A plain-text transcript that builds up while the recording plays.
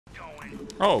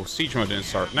Oh, siege mode didn't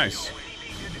start. Nice.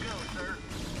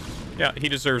 Yeah, he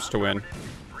deserves to win.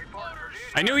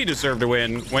 I knew he deserved to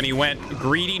win when he went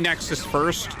greedy Nexus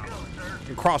first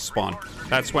and cross spawn.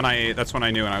 That's when I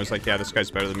knew, and I was like, yeah, this guy's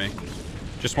better than me.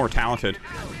 Just more talented.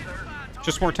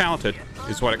 Just more talented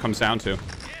is what it comes down to.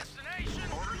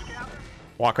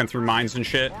 Walking through mines and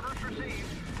shit.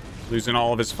 Losing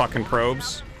all of his fucking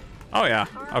probes. Oh yeah,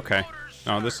 okay.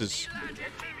 No, this is...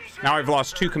 Now I've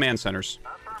lost 2 command centers.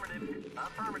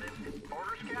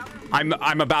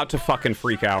 I'm about to fucking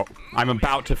freak out. I'm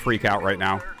about to freak out right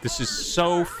now. This is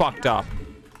so fucked up.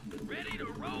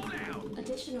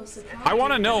 I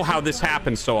want to know how this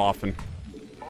happens so often.